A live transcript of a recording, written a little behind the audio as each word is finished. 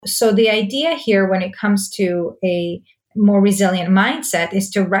So the idea here when it comes to a more resilient mindset is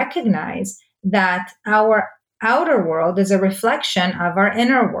to recognize that our outer world is a reflection of our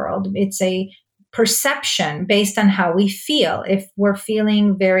inner world. It's a perception based on how we feel. If we're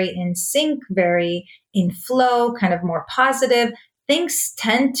feeling very in sync, very in flow, kind of more positive, things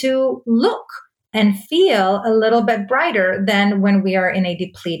tend to look and feel a little bit brighter than when we are in a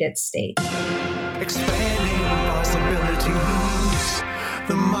depleted state. Expanding possibilities,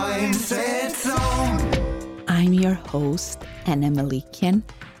 the Mindset Zone. I'm your host, Anna Malikian,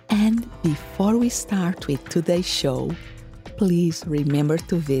 and before we start with today's show, please remember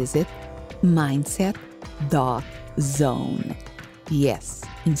to visit mindset.zone. Yes,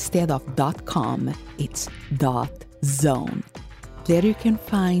 instead of .com, it's .zone. There you can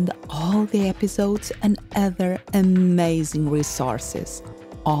find all the episodes and other amazing resources,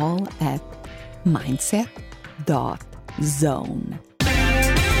 all at mindset.zone.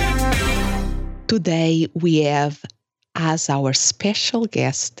 Today we have as our special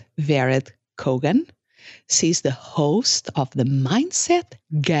guest Vered Kogan. She's the host of the Mindset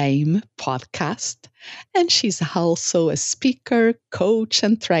Game podcast, and she's also a speaker, coach,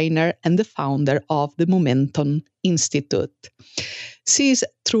 and trainer, and the founder of the Momentum Institute. She's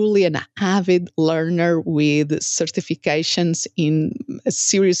truly an avid learner with certifications in a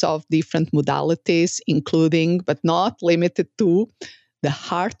series of different modalities, including, but not limited to, the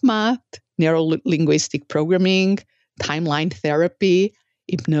HeartMath, neuro-linguistic programming, timeline therapy,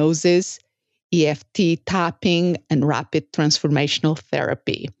 hypnosis, EFT tapping, and rapid transformational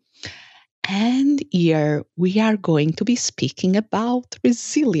therapy. And here we are going to be speaking about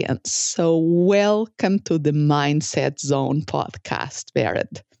resilience. So welcome to the Mindset Zone podcast,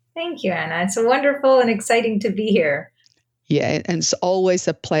 Vered. Thank you, Anna. It's wonderful and exciting to be here. Yeah, and it's always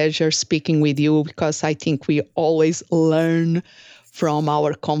a pleasure speaking with you because I think we always learn from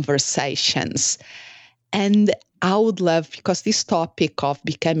our conversations. And I would love, because this topic of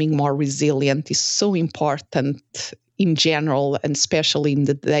becoming more resilient is so important in general, and especially in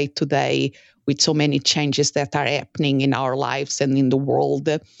the day-to-day with so many changes that are happening in our lives and in the world,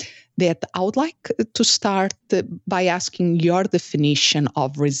 that I would like to start by asking your definition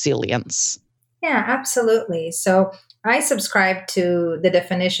of resilience. Yeah, absolutely. So I subscribe to the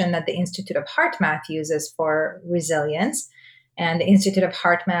definition that the Institute of HeartMath uses for resilience. And the Institute of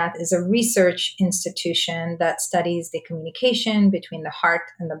HeartMath is a research institution that studies the communication between the heart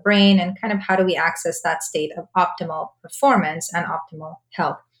and the brain and kind of how do we access that state of optimal performance and optimal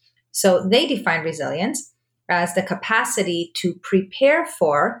health. So they define resilience as the capacity to prepare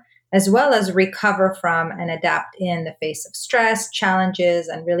for, as well as recover from and adapt in the face of stress, challenges,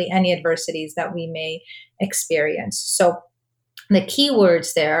 and really any adversities that we may experience. So the key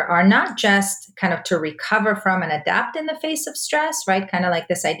words there are not just kind of to recover from and adapt in the face of stress, right? Kind of like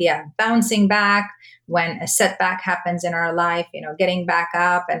this idea of bouncing back when a setback happens in our life, getting back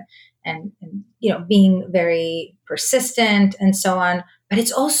up and being very persistent and so on. But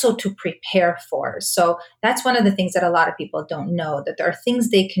it's also to prepare for. So that's one of the things that a lot of people don't know, that there are things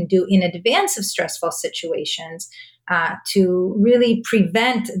they can do in advance of stressful situations to really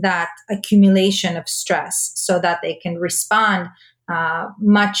prevent that accumulation of stress so that they can respond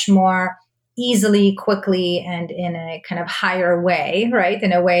much more easily, quickly, and in a kind of higher way, right?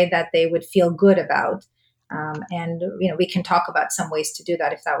 In a way that they would feel good about. And we can talk about some ways to do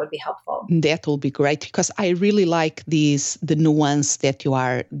that if that would be helpful. That will be great, because I really like the nuance that you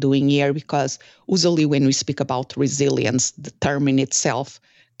are doing here, because usually when we speak about resilience, the term in itself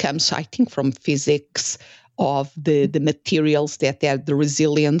comes, I think, from physics of the materials that have the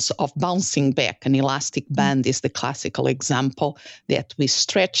resilience of bouncing back. An elastic band is the classical example, that we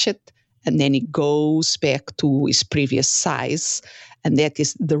stretch it and then it goes back to its previous size. And that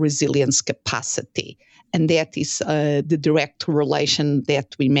is the resilience capacity. And that is the direct relation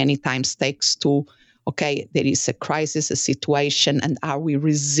that we many times takes to, okay, there is a crisis, a situation, and are we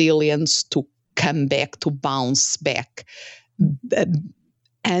resilient to come back, to bounce back?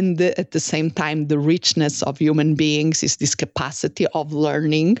 And at the same time, the richness of human beings is this capacity of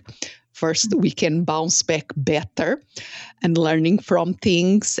learning. First, we can bounce back better and learning from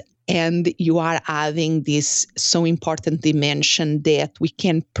things. And you are adding this so important dimension that we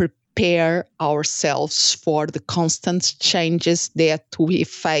can prepare ourselves for the constant changes that we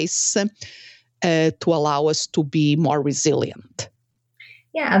face to allow us to be more resilient.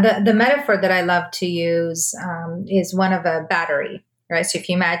 Yeah, the metaphor that I love to use is one of a battery, right? So if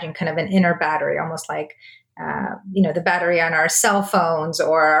you imagine kind of an inner battery, almost like, the battery on our cell phones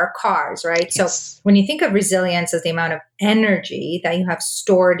or our cars, right? Yes. So when you think of resilience as the amount of energy that you have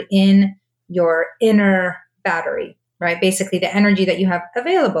stored in your inner battery, right? Basically, the energy that you have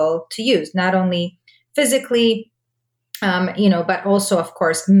available to use, not only physically, but also, of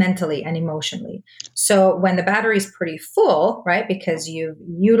course, mentally and emotionally. So when the battery is pretty full, right, because you've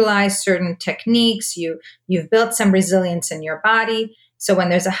utilized certain techniques, you've built some resilience in your body. So when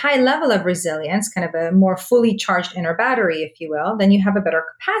there's a high level of resilience, kind of a more fully charged inner battery, if you will, then you have a better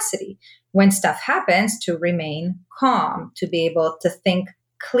capacity when stuff happens to remain calm, to be able to think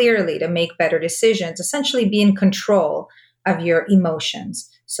clearly, to make better decisions, essentially be in control of your emotions,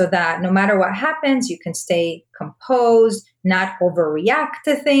 so that no matter what happens, you can stay composed, not overreact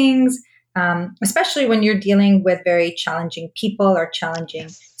to things, especially when you're dealing with very challenging people or challenging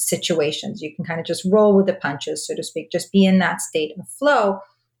situations. You can kind of just roll with the punches, so to speak, just be in that state of flow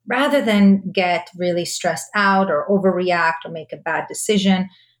rather than get really stressed out or overreact or make a bad decision,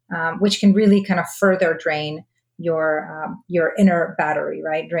 which can really kind of further drain your inner battery,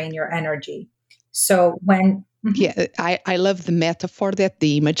 right? Drain your energy. So when Yeah, I love the metaphor, that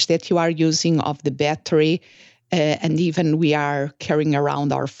the image that you are using of the battery, and even we are carrying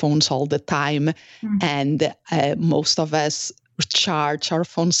around our phones all the time, and most of us charge our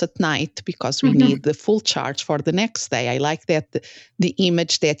phones at night because we need the full charge for the next day. I like that the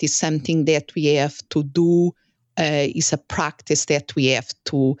image that is something that we have to do, is a practice that we have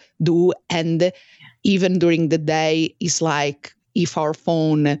to do, and even during the day is like if our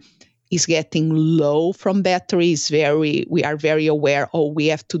phone is getting low from batteries, we are very aware, we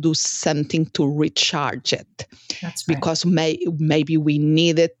have to do something to recharge it. That's right. Because maybe we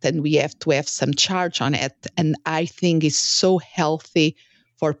need it and we have to have some charge on it. And I think it's so healthy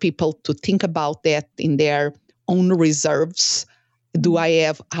for people to think about that in their own reserves.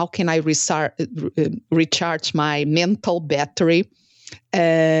 How can I recharge my mental battery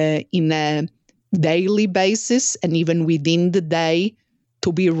in a daily basis and even within the day,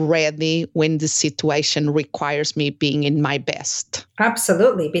 to be ready when the situation requires me being in my best?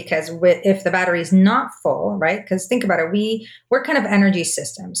 Absolutely, because if the battery is not full, right? Because think about it, we're kind of energy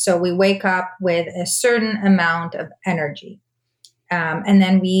systems. So we wake up with a certain amount of energy, and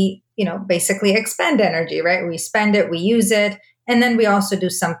then we, basically expend energy, right? We spend it, we use it, and then we also do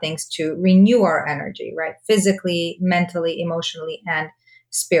some things to renew our energy, right? Physically, mentally, emotionally, and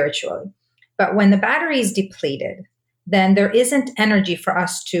spiritually. But when the battery is depleted, then there isn't energy for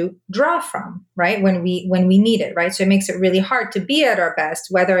us to draw from, right? When we need it, right? So it makes it really hard to be at our best,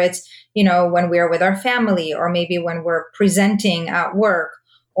 whether it's, when we're with our family, or maybe when we're presenting at work,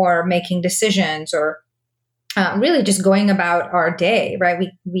 or making decisions, or really just going about our day, right?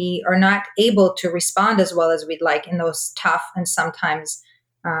 We are not able to respond as well as we'd like in those tough and sometimes,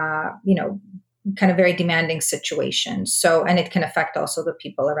 kind of very demanding situations. So, and it can affect also the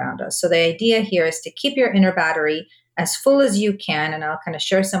people around us. So the idea here is to keep your inner battery as full as you can. And I'll kind of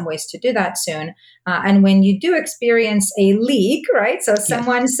share some ways to do that soon. And when you do experience a leak, right? So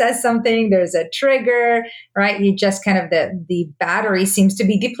someone says something, there's a trigger, right? You just kind of, the battery seems to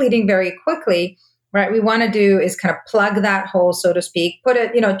be depleting very quickly, right? We want to do is kind of plug that hole, so to speak, put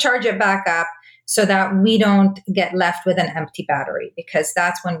it, charge it back up so that we don't get left with an empty battery, because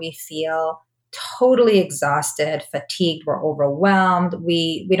that's when we feel totally exhausted, fatigued, we're overwhelmed.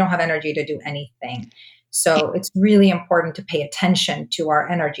 We don't have energy to do anything. So it's really important to pay attention to our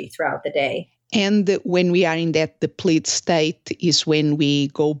energy throughout the day. And when we are in that depleted state is when we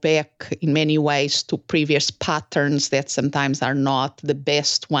go back in many ways to previous patterns that sometimes are not the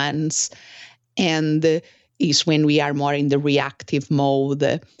best ones. And is when we are more in the reactive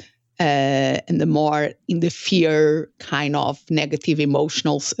mode, and the more in the fear kind of negative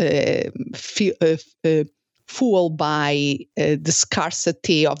emotional, fueled by the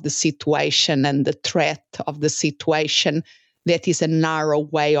scarcity of the situation and the threat of the situation. That is a narrow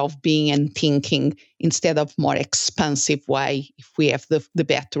way of being and thinking, instead of more expansive way if we have the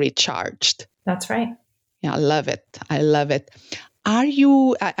battery charged. That's right. Yeah, I love it.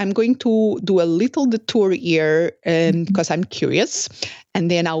 I'm going to do a little detour here because I'm curious. And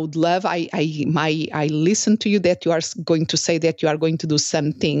then I would love, I listened to you that you are going to say that you are going to do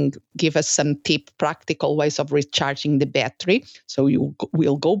something, give us some practical ways of recharging the battery. So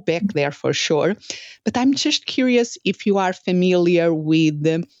we'll go back there for sure. But I'm just curious if you are familiar with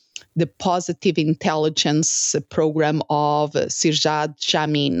the Positive Intelligence program of Sirjad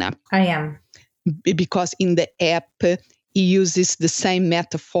Jamin. I am. Because in the app, he uses the same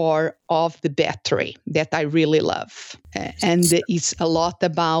metaphor of the battery that I really love. And it's a lot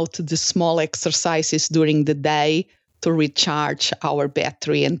about the small exercises during the day to recharge our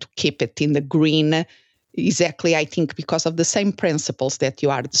battery and to keep it in the green. Exactly, I think, because of the same principles that you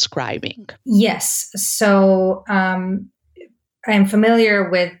are describing. Yes. So I'm familiar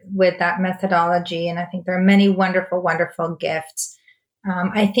with that methodology, and I think there are many wonderful, wonderful gifts.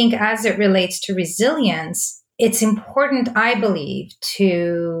 I think as it relates to resilience, it's important, I believe,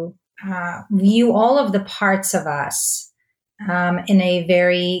 to view all of the parts of us in a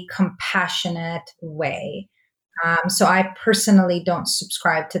very compassionate way. So I personally don't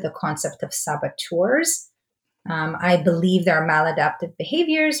subscribe to the concept of saboteurs. I believe there are maladaptive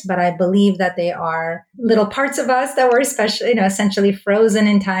behaviors, but I believe that they are little parts of us that were essentially frozen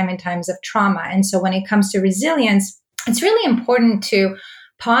in time in times of trauma. And so when it comes to resilience, it's really important to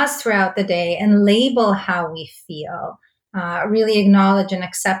pause throughout the day and label how we feel. Really acknowledge and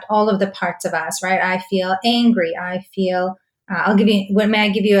accept all of the parts of us, right? I feel angry. I feel, may I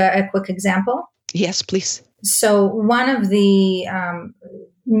give you a quick example? Yes, please. So one of the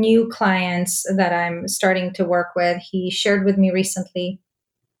new clients that I'm starting to work with, he shared with me recently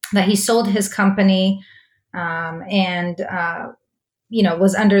that he sold his company and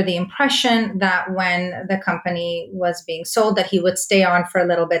was under the impression that when the company was being sold, that he would stay on for a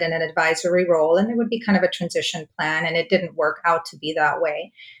little bit in an advisory role, and there would be kind of a transition plan, and it didn't work out to be that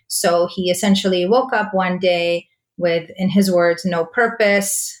way. So he essentially woke up one day with, in his words, no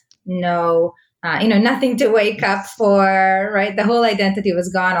purpose, nothing to wake up for, right? The whole identity was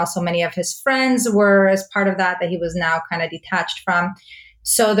gone. Also, many of his friends were as part of that he was now kind of detached from.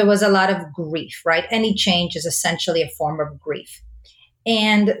 So there was a lot of grief, right? Any change is essentially a form of grief.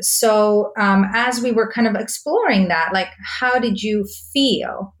 And so as we were kind of exploring that, like, how did you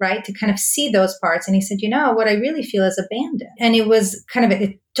feel, right? To kind of see those parts. And he said, what I really feel is abandoned. And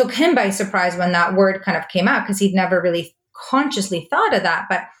it took him by surprise when that word kind of came out, because he'd never really consciously thought of that.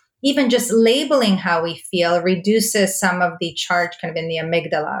 But even just labeling how we feel reduces some of the charge kind of in the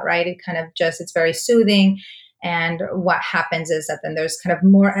amygdala, right? It's very soothing. And what happens is that then there's kind of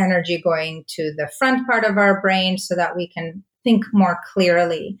more energy going to the front part of our brain so that we can think more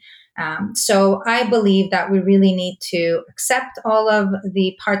clearly. So I believe that we really need to accept all of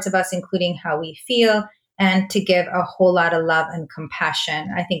the parts of us, including how we feel, and to give a whole lot of love and compassion.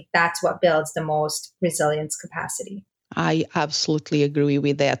 I think that's what builds the most resilience capacity. I absolutely agree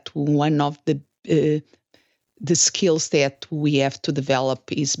with that. One of the skills that we have to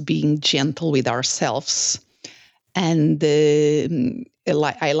develop is being gentle with ourselves. And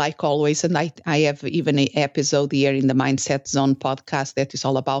I like always, and I have even an episode here in the Mindset Zone podcast that is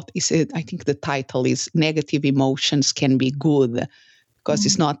all about, I think the title is Negative Emotions Can Be Good. Because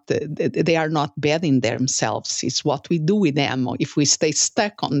it's not, they are not bad in themselves. It's what we do with them, or if we stay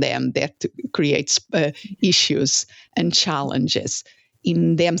stuck on them, that creates issues and challenges.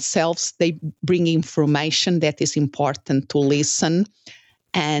 In themselves, they bring information that is important to listen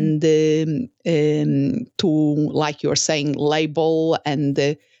and to, like you're saying, label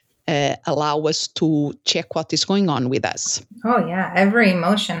and allow us to check what is going on with us. Oh, yeah. Every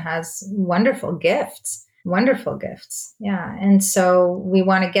emotion has wonderful gifts. Wonderful gifts. Yeah. And so we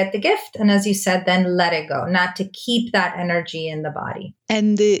want to get the gift. And as you said, then let it go, not to keep that energy in the body.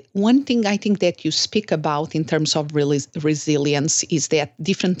 And one thing I think that you speak about in terms of resilience is that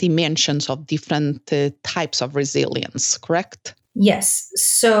different dimensions of different types of resilience, correct? Yes.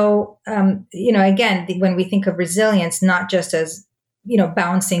 So, again, when we think of resilience, not just as,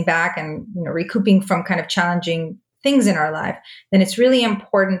 bouncing back and, recouping from kind of challenging things in our life, then it's really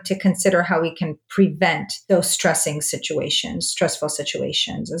important to consider how we can prevent those stressful situations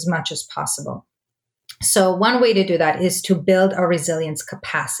as much as possible. So one way to do that is to build our resilience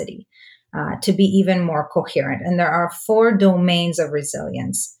capacity, to be even more coherent. And there are 4 domains of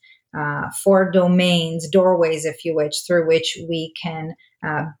resilience, 4 doorways, if you wish, through which we can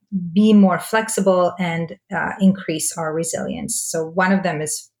be more flexible and increase our resilience. So one of them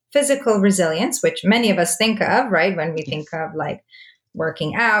is physical resilience, which many of us think of, right? When we think of like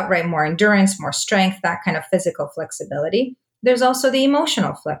working out, right? More endurance, more strength, that kind of physical flexibility. There's also the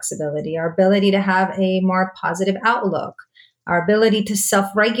emotional flexibility, our ability to have a more positive outlook, our ability to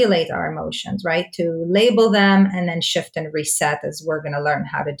self-regulate our emotions, right? To label them and then shift and reset, as we're going to learn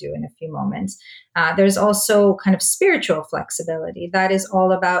how to do in a few moments. There's also kind of spiritual flexibility. That is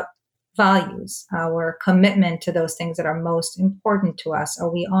all about values, our commitment to those things that are most important to us. Are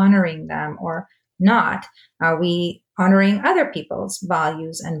we honoring them or not? Are we honoring other people's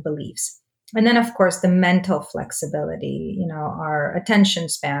values and beliefs? And then, of course, the mental flexibility, our attention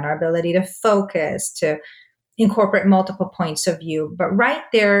span, our ability to focus, to incorporate multiple points of view. But right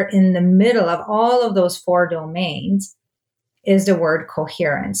there in the middle of all of those 4 domains is the word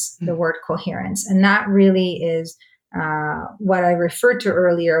coherence, And that really is what I referred to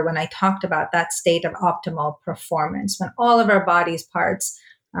earlier when I talked about that state of optimal performance, when all of our body's parts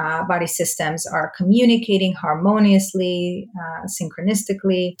body systems are communicating harmoniously,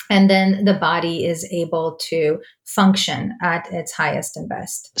 synchronistically, and then the body is able to function at its highest and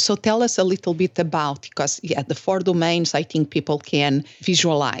best. So tell us a little bit about, because the 4 domains I think people can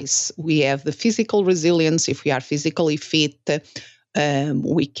visualize. We have the physical resilience. If we are physically fit,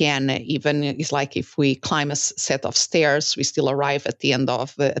 we can even, it's like if we climb a set of stairs, we still arrive at the end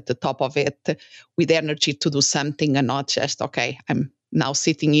of at the top of it with energy to do something and not just, okay, I'm now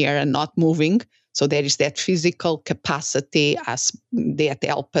sitting here and not moving. So there is that physical capacity as that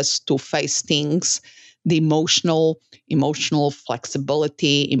help us to face things, the emotional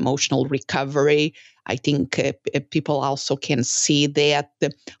flexibility, emotional recovery. I think people also can see that.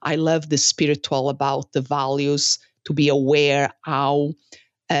 I love the spiritual about the values, to be aware how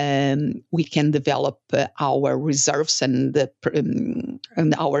we can develop our reserves and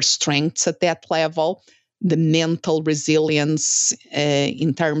our strengths at that level. The mental resilience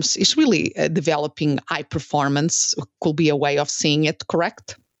in terms is really developing high performance could be a way of seeing it,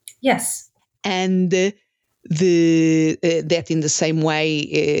 correct? Yes. And that in the same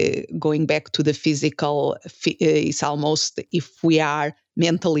way, going back to the physical, is almost if we are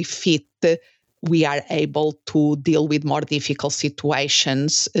mentally fit, we are able to deal with more difficult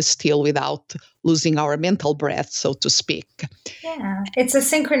situations still without losing our mental breath, so to speak. Yeah, it's a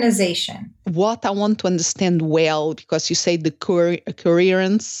synchronization. What I want to understand well, because you say the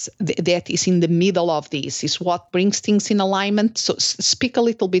coherence that is in the middle of this is what brings things in alignment. So speak a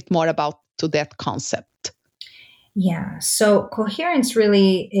little bit more about to that concept. Yeah, so coherence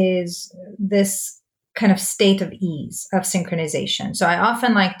really is this kind of state of ease, of synchronization. So I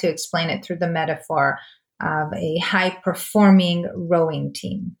often like to explain it through the metaphor of a high-performing rowing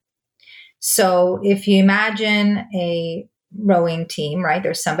team. So if you imagine a rowing team, right,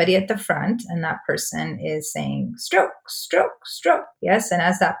 there's somebody at the front, and that person is saying stroke, stroke, stroke. Yes, and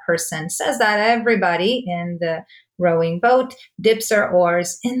as that person says that, everybody in the rowing boat dips their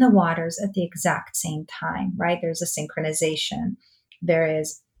oars in the waters at the exact same time, right? There's a synchronization. There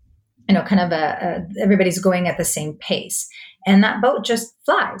is kind of everybody's going at the same pace. And that boat just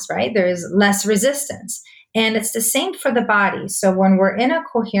flies, right? There's less resistance. And it's the same for the body. So when we're in a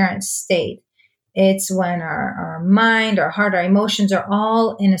coherent state, it's when our mind, our heart, our emotions are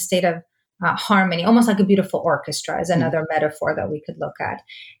all in a state of harmony, almost like a beautiful orchestra is another metaphor that we could look at.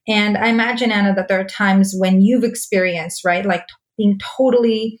 And I imagine, Anna, that there are times when you've experienced, right, like being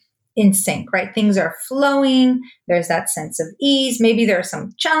totally in sync, right? Things are flowing. There's that sense of ease. Maybe there are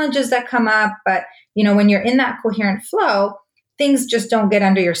some challenges that come up, but when you're in that coherent flow, things just don't get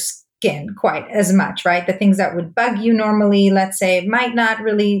under your skin quite as much, right? The things that would bug you normally, let's say, might not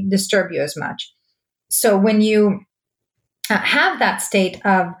really disturb you as much. So when you have that state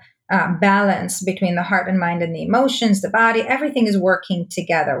of balance between the heart and mind and the emotions, the body, everything is working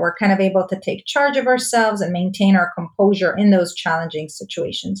together. We're kind of able to take charge of ourselves and maintain our composure in those challenging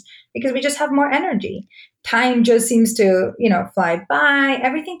situations because we just have more energy. Time just seems to, fly by.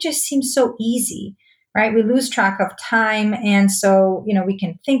 Everything just seems so easy, right? We lose track of time. And so, we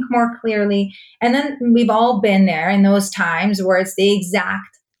can think more clearly. And then we've all been there in those times where it's the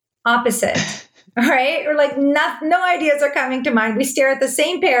exact opposite. Right? Or like no ideas are coming to mind. We stare at the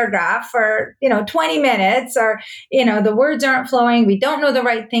same paragraph for, 20 minutes or, the words aren't flowing. We don't know the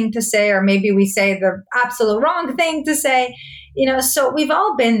right thing to say, or maybe we say the absolute wrong thing to say, so we've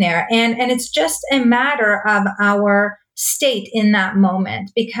all been there. And it's just a matter of our state in that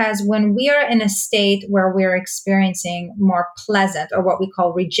moment, because when we are in a state where we're experiencing more pleasant or what we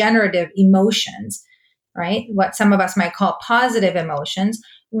call regenerative emotions, right? What some of us might call positive emotions,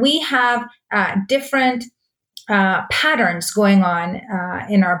 we have different patterns going on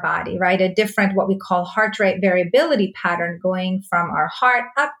in our body, right? A different, what we call heart rate variability pattern going from our heart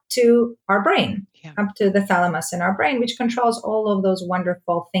up to our brain, up to the thalamus in our brain, which controls all of those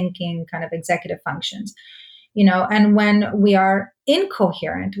wonderful thinking kind of executive functions. And when we are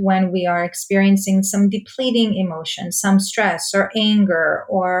incoherent, when we are experiencing some depleting emotions, some stress or anger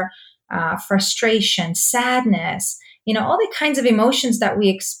or frustration, sadness, all the kinds of emotions that we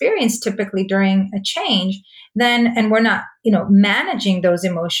experience typically during a change, and we're not, managing those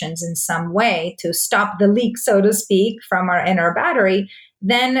emotions in some way to stop the leak, so to speak, from our inner battery,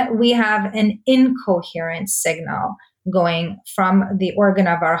 then we have an incoherent signal going from the organ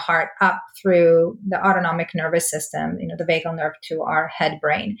of our heart up through the autonomic nervous system, the vagal nerve, to our head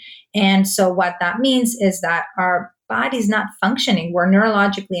brain. And so what that means is that our body's not functioning. We're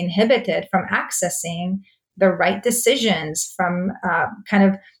neurologically inhibited from accessing the right decisions, from kind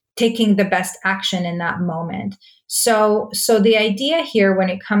of taking the best action in that moment. So the idea here when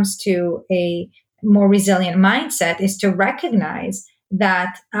it comes to a more resilient mindset is to recognize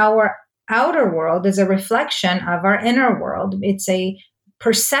that our outer world is a reflection of our inner world. It's a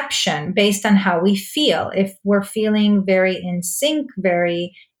perception based on how we feel. If we're feeling very in sync,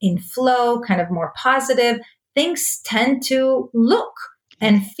 very in flow, kind of more positive, things tend to look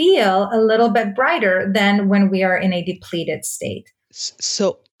and feel a little bit brighter than when we are in a depleted state.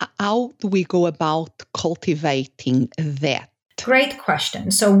 So, how do we go about cultivating that? Great question.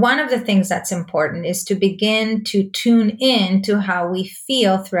 So, one of the things that's important is to begin to tune in to how we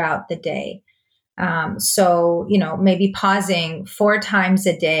feel throughout the day. So, maybe pausing 4 times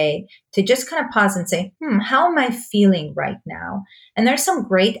a day to just kind of pause and say, how am I feeling right now? And there's some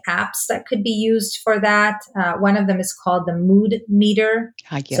great apps that could be used for that. One of them is called the Mood Meter.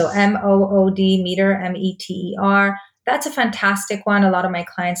 Yes. So MOOD meter, METER. That's a fantastic one. A lot of my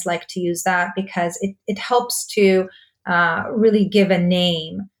clients like to use that because it helps to really give a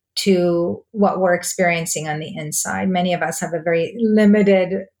name to what we're experiencing on the inside. Many of us have a very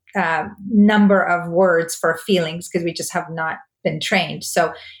limited number of words for feelings because we just have not been trained.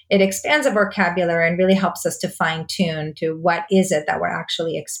 So it expands the vocabulary and really helps us to fine tune to what is it that we're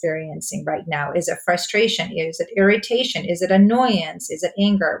actually experiencing right now. Is it frustration? Is it irritation? Is it annoyance? Is it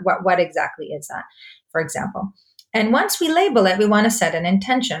anger? What exactly is that, for example? And once we label it, we want to set an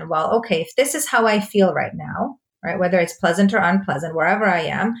intention. Well, okay, if this is how I feel right now, right, whether it's pleasant or unpleasant, wherever I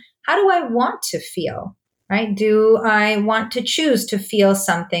am, how do I want to feel? Right? Do I want to choose to feel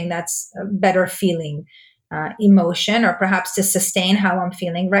something that's a better feeling emotion, or perhaps to sustain how I'm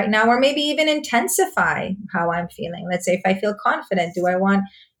feeling right now, or maybe even intensify how I'm feeling? Let's say if I feel confident, do I want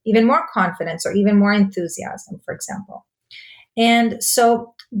even more confidence or even more enthusiasm, for example? And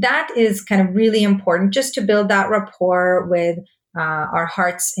so that is kind of really important just to build that rapport with our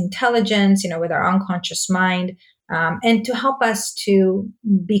heart's intelligence, with our unconscious mind. And to help us to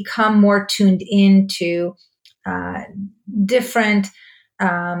become more tuned into different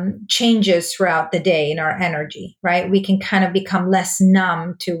changes throughout the day in our energy, right? We can kind of become less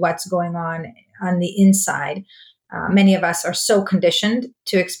numb to what's going on the inside. Many of us are so conditioned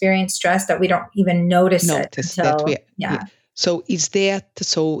to experience stress that we don't even notice it until, yeah. So is that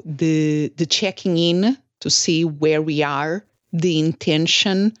the checking in to see where we are, the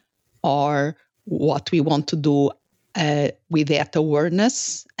intention, or what we want to do with that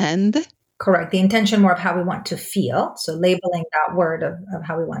awareness and? Correct. The intention more of how we want to feel. So labeling that word of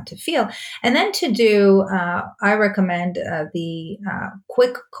how we want to feel. And then to do, I recommend the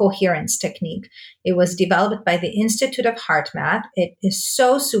quick coherence technique. It was developed by the Institute of HeartMath. It is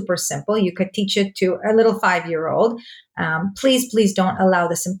so super simple. You could teach it to a little 5-year-old. Please don't allow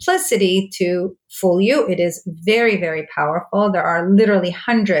the simplicity to fool you. It is very, very powerful. There are literally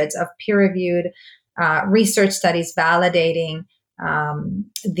hundreds of peer-reviewed research studies validating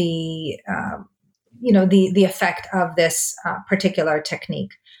the effect of this particular technique.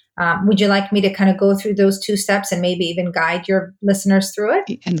 Would you like me to kind of go through those 2 steps and maybe even guide your listeners through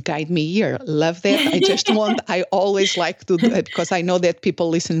it? And guide me here. Love that. I always like to do it because I know that people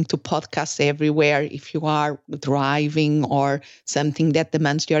listening to podcasts everywhere, if you are driving or something that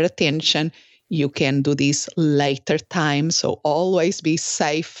demands your attention, you can do this later time. So always be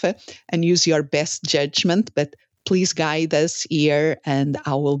safe and use your best judgment, but please guide us here, and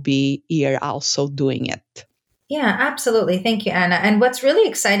I will be here also doing it. Yeah, absolutely. Thank you, Anna. And what's really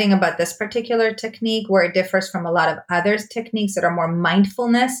exciting about this particular technique, where it differs from a lot of other techniques that are more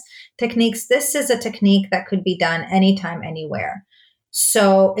mindfulness techniques, this is a technique that could be done anytime, anywhere.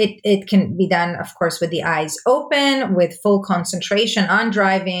 So it can be done, of course, with the eyes open, with full concentration on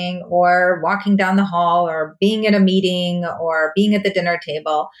driving or walking down the hall or being at a meeting or being at the dinner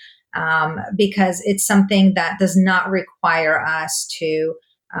table. Because it's something that does not require us to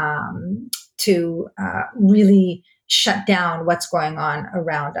really shut down what's going on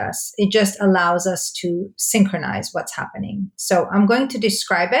around us. It just allows us to synchronize what's happening. So I'm going to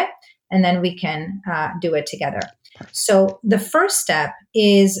describe it, and then we can do it together. So the first step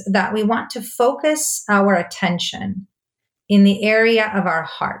is that we want to focus our attention in the area of our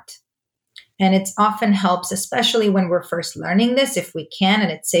heart. And it often helps, especially when we're first learning this, if we can,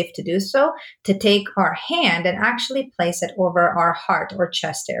 and it's safe to do so, to take our hand and actually place it over our heart or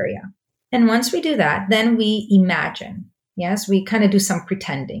chest area. And once we do that, then we imagine. Yes, we kind of do some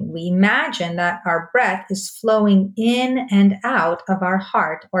pretending. We imagine that our breath is flowing in and out of our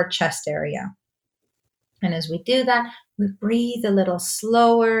heart or chest area. And as we do that, we breathe a little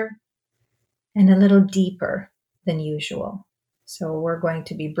slower and a little deeper than usual. So we're going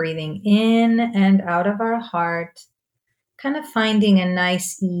to be breathing in and out of our heart, kind of finding a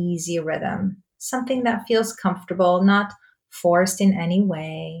nice, easy rhythm, something that feels comfortable, not forced in any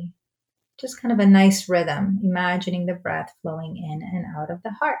way, just kind of a nice rhythm, imagining the breath flowing in and out of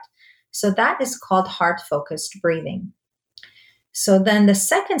the heart. So that is called heart-focused breathing. So then the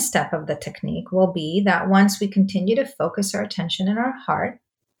second step of the technique will be that once we continue to focus our attention in our heart,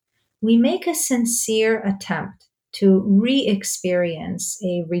 we make a sincere attempt to re-experience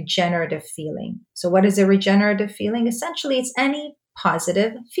a regenerative feeling. So what is a regenerative feeling? Essentially, it's any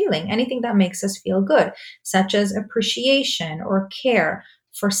positive feeling, anything that makes us feel good, such as appreciation or care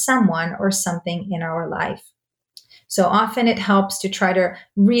for someone or something in our life. So often it helps to try to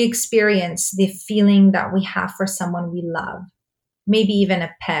re-experience the feeling that we have for someone we love, maybe even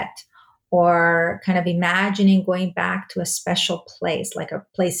a pet, or kind of imagining going back to a special place, like a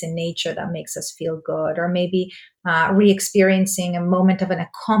place in nature that makes us feel good, or maybe re-experiencing a moment of an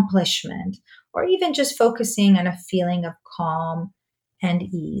accomplishment, or even just focusing on a feeling of calm and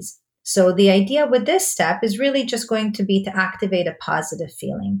ease. So the idea with this step is really just going to be to activate a positive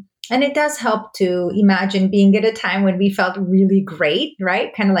feeling. And it does help to imagine being at a time when we felt really great,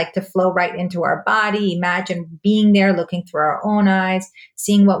 right? Kind of like to flow right into our body. Imagine being there, looking through our own eyes,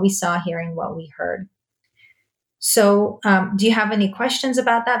 seeing what we saw, hearing what we heard. So do you have any questions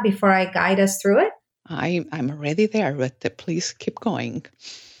about that before I guide us through it? I'm already there, but please keep going.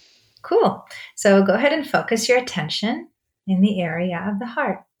 Cool. So go ahead and focus your attention in the area of the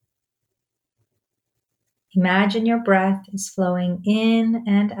heart. Imagine your breath is flowing in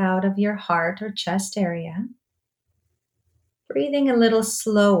and out of your heart or chest area, breathing a little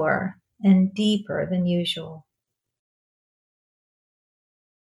slower and deeper than usual.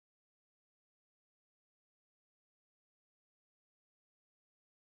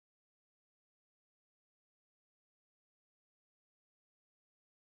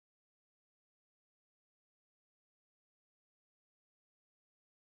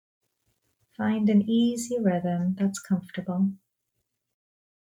 Find an easy rhythm that's comfortable.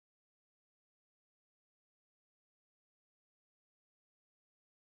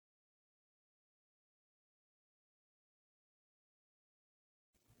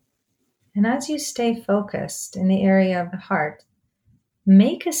 And as you stay focused in the area of the heart,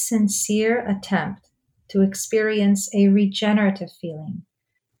 make a sincere attempt to experience a regenerative feeling,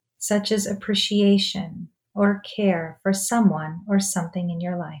 such as appreciation or care for someone or something in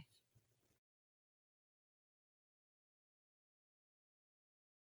your life.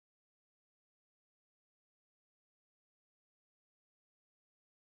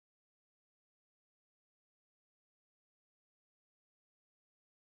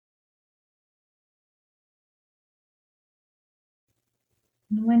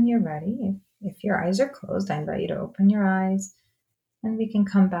 And when you're ready, if your eyes are closed, I invite you to open your eyes and we can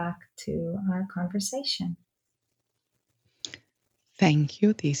come back to our conversation. Thank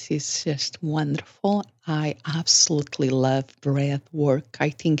you. This is just wonderful. I absolutely love breath work.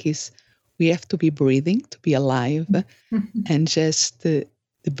 I think we have to be breathing to be alive, and just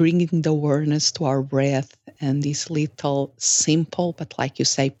bringing the awareness to our breath and these little simple, but like you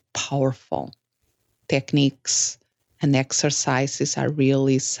say, powerful techniques and exercises are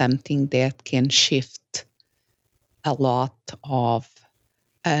really something that can shift a lot of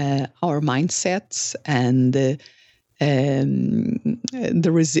our mindsets and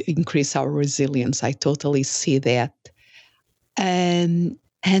increase our resilience. I totally see that. In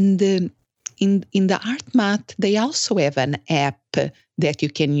the HeartMath, they also have an app that you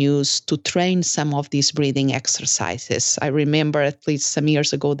can use to train some of these breathing exercises. I remember at least some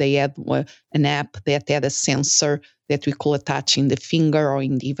years ago, they had an app that had a sensor that we could attach in the finger or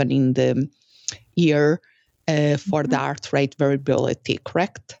even in the ear for the heart rate variability,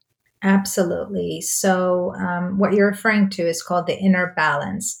 correct? Absolutely. So what you're referring to is called the Inner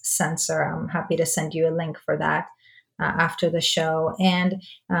Balance sensor. I'm happy to send you a link for that after the show. And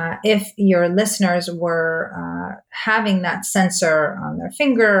if your listeners were having that sensor on their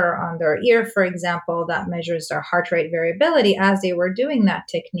finger or on their ear, for example, that measures their heart rate variability as they were doing that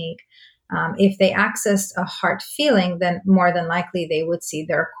technique, if they accessed a heart feeling, then more than likely they would see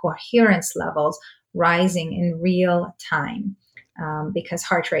their coherence levels rising in real time. Because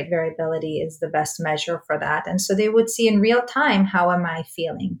heart rate variability is the best measure for that. And so they would see in real time, how am I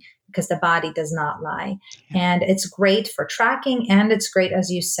feeling? Because the body does not lie. And it's great for tracking. And it's great,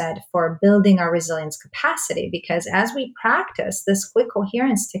 as you said, for building our resilience capacity. Because as we practice this quick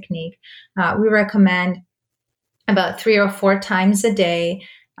coherence technique, we recommend about 3 or 4 times a day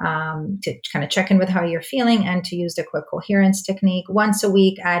to kind of check in with how you're feeling and to use the quick coherence technique. Once a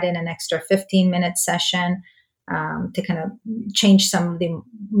week, add in an extra 15-minute session. to kind of change some of the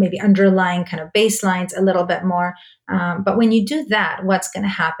maybe underlying kind of baselines a little bit more. But when you do that, what's going to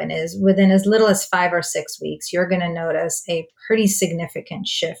happen is within as little as 5 or 6 weeks, you're going to notice a pretty significant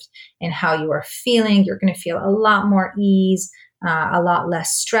shift in how you are feeling. You're going to feel a lot more ease, a lot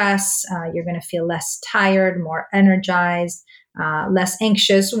less stress. You're going to feel less tired, more energized, less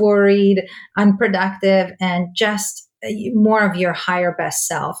anxious, worried, unproductive, and just more of your higher best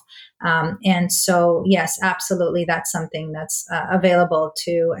self. And so, yes, absolutely, that's something that's available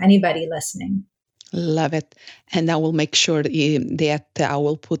to anybody listening. Love it. And I will make sure that I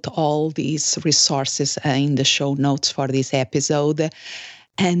will put all these resources in the show notes for this episode.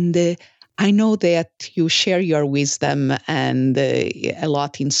 And I know that you share your wisdom and a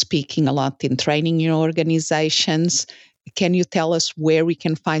lot in speaking, a lot in training your organizations. Can you tell us where we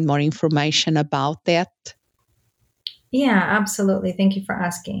can find more information about that? Yeah, absolutely. Thank you for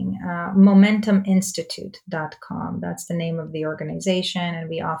asking. MomentumInstitute.com. That's the name of the organization. And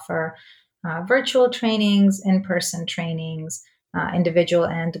we offer virtual trainings, in-person trainings, individual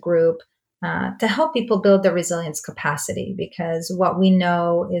and group, to help people build their resilience capacity. Because what we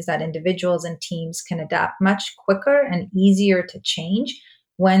know is that individuals and teams can adapt much quicker and easier to change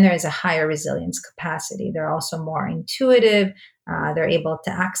when there is a higher resilience capacity. They're also more intuitive. They're able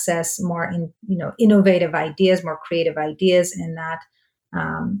to access more innovative ideas, more creative ideas in that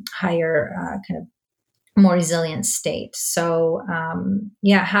higher kind of more resilient state. So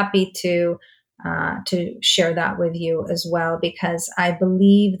happy to share that with you as well, because I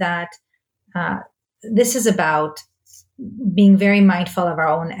believe that this is about being very mindful of our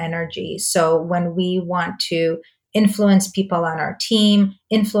own energy. So when we want to influence people on our team,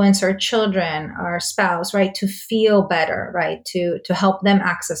 influence our children, our spouse, right, to feel better, right, to help them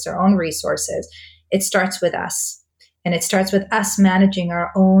access their own resources, it starts with us. And it starts with us managing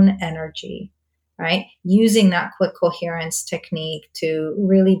our own energy, right? Using that quick coherence technique to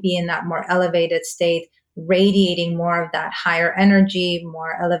really be in that more elevated state, radiating more of that higher energy,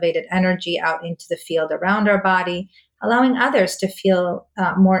 more elevated energy out into the field around our body, allowing others to feel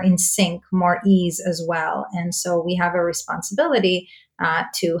more in sync, more ease as well. And so we have a responsibility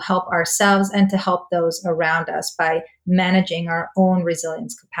to help ourselves and to help those around us by managing our own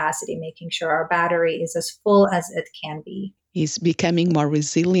resilience capacity, making sure our battery is as full as it can be. Is becoming more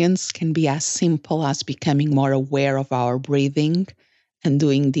resilient can be as simple as becoming more aware of our breathing and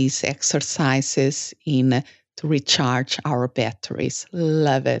doing these exercises to recharge our batteries.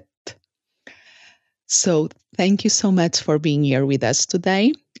 Love it. So thank you so much for being here with us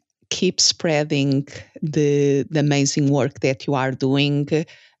today. Keep spreading the amazing work that you are doing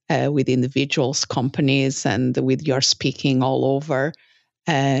with individuals, companies, and with your speaking all over.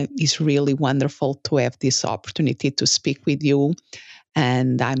 It's really wonderful to have this opportunity to speak with you.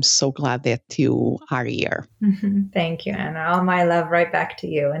 And I'm so glad that you are here. Mm-hmm. Thank you, Anna. All my love right back to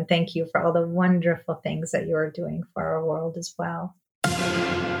you. And thank you for all the wonderful things that you are doing for our world as well.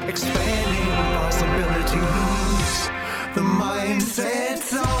 Expanding possibilities, the Mindset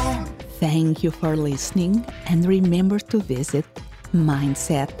Zone. Thank you for listening, and remember to visit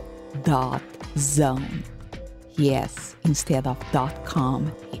mindset.zone. Yes, instead of .com,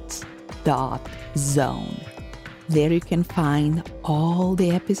 it's .zone. There you can find all the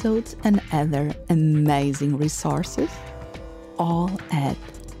episodes and other amazing resources, all at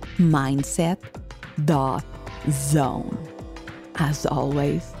mindset.zone. As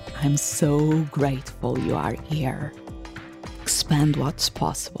always, I'm so grateful you are here. Expand what's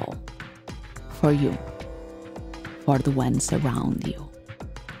possible for you, for the ones around you,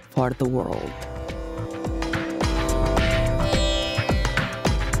 for the world.